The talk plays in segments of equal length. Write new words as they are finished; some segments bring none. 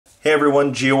Hey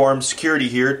everyone, GEOARM Security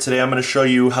here. Today I'm going to show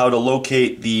you how to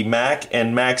locate the Mac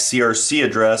and Mac CRC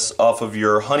address off of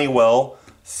your Honeywell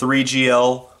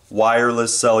 3GL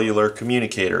wireless cellular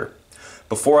communicator.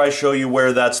 Before I show you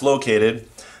where that's located,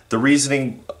 the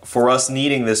reasoning for us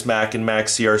needing this Mac and Mac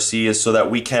CRC is so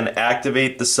that we can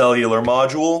activate the cellular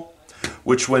module,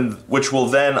 which will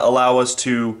then allow us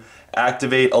to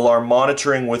activate alarm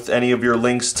monitoring with any of your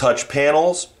Lynx touch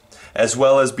panels, as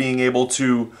well as being able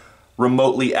to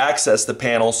remotely access the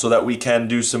panel so that we can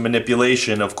do some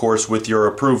manipulation, of course, with your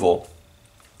approval.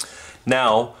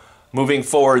 Now, moving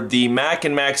forward, the Mac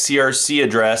and Mac CRC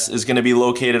address is going to be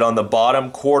located on the bottom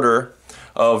quarter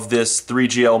of this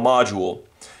 3GL module.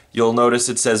 You'll notice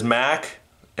it says Mac,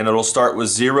 and it'll start with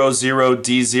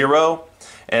 00D0,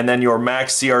 and then your Mac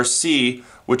CRC,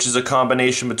 which is a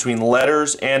combination between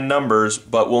letters and numbers,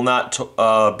 but will not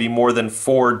be more than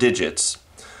 4 digits.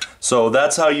 So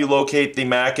that's how you locate the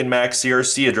Mac and Mac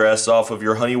CRC address off of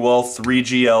your Honeywell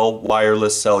 3GL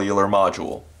wireless cellular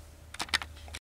module.